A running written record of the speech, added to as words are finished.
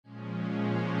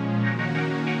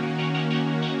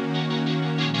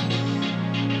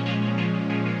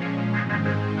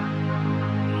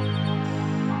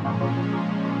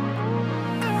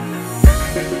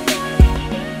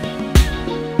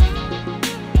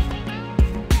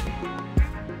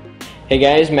Hey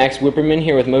guys, Max Whipperman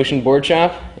here with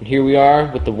MotionBoardshop, and here we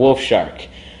are with the Wolfshark.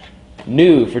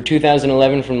 New for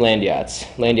 2011 from Landyachtz.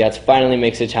 Landyachtz finally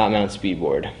makes a top mount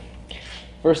speedboard.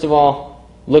 First of all,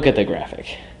 look at the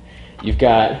graphic. You've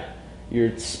got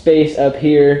your space up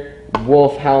here,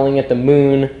 wolf howling at the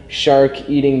moon, shark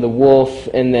eating the wolf,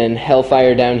 and then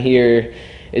hellfire down here.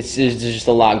 There's just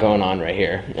a lot going on right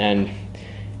here, and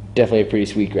definitely a pretty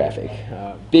sweet graphic.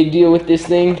 Big deal with this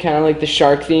thing, kind of like the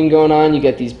shark theme going on, you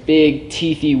got these big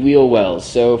teethy wheel wells.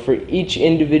 So for each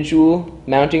individual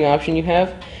mounting option you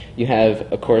have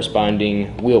a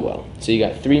corresponding wheel well. So you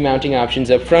got 3 mounting options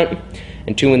up front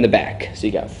and 2 in the back. So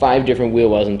you got 5 different wheel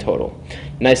wells in total.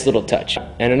 Nice little touch.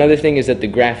 And another thing is that the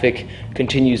graphic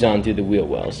continues on through the wheel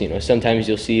wells. You know, sometimes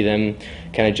you'll see them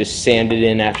kind of just sanded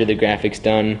in after the graphic's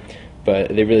done,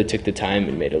 but they really took the time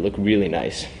and made it look really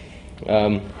nice.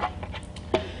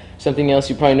 Something else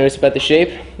you probably noticed about the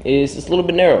shape is it's a little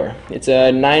bit narrower. It's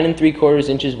 9 3/4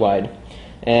 inches wide,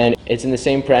 and it's in the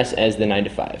same press as the 9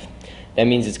 to 5. That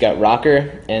means it's got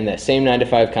rocker and that same 9 to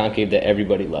 5 concave that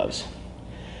everybody loves.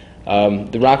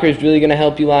 The rocker is really going to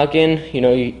help you lock in. You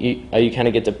know, you kind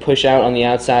of get to push out on the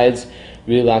outsides.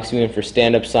 Really locks you in for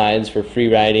stand-up slides, for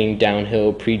free riding,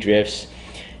 downhill, pre-drifts.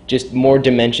 Just more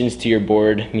dimensions to your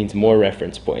board means more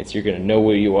reference points. You're going to know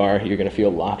where you are. You're going to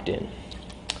feel locked in.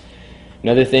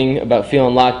 Another thing about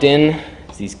feeling locked in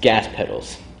is these gas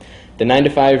pedals. The 9 to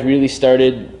 5 really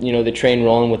started, you know, the train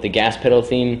rolling with the gas pedal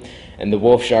theme, and the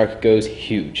Wolfshark goes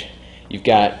huge. You've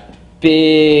got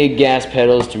big gas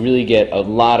pedals to really get a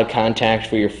lot of contact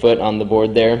for your foot on the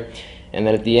board there, and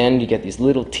then at the end you get these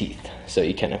little teeth. So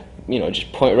you kind of, you know,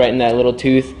 just point right in that little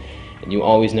tooth, and you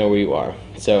always know where you are.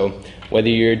 So whether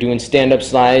you're doing stand-up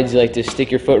slides, you like to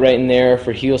stick your foot right in there.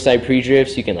 For heel side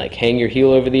pre-drifts, you can like hang your heel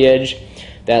over the edge.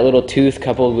 That little tooth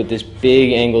coupled with this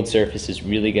big angled surface is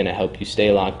really going to help you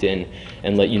stay locked in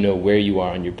and let you know where you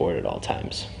are on your board at all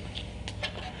times.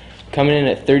 Coming in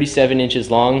at 37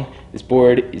 inches long, this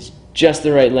board is just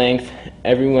the right length.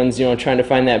 Everyone's, you know, trying to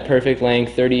find that perfect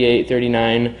length, 38,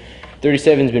 39.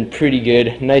 37's been pretty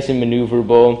good, nice and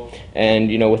maneuverable,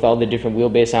 and you know, with all the different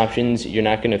wheelbase options, you're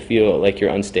not going to feel like you're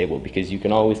unstable because you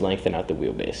can always lengthen out the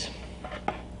wheelbase.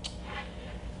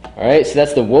 Alright, so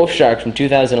that's the Wolfshark from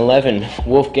 2011.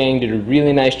 Wolfgang did a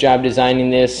really nice job designing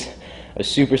this. I was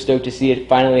super stoked to see it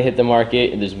finally hit the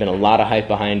market. There's been a lot of hype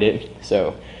behind it,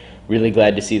 so really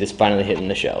glad to see this finally hitting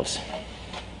the shelves.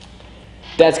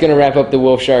 That's going to wrap up the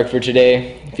Wolfshark for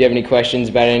today. If you have any questions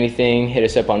about anything, hit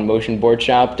us up on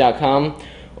MotionBoardshop.com,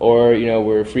 or you know,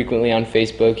 we're frequently on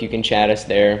Facebook. You can chat us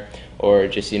there, or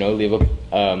just, you know, leave a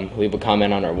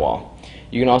comment on our wall.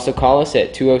 You can also call us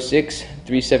at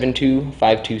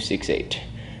 206-372-5268.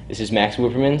 This is Max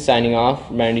Whipperman signing off,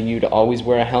 reminding you to always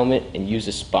wear a helmet and use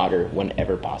a spotter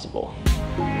whenever possible.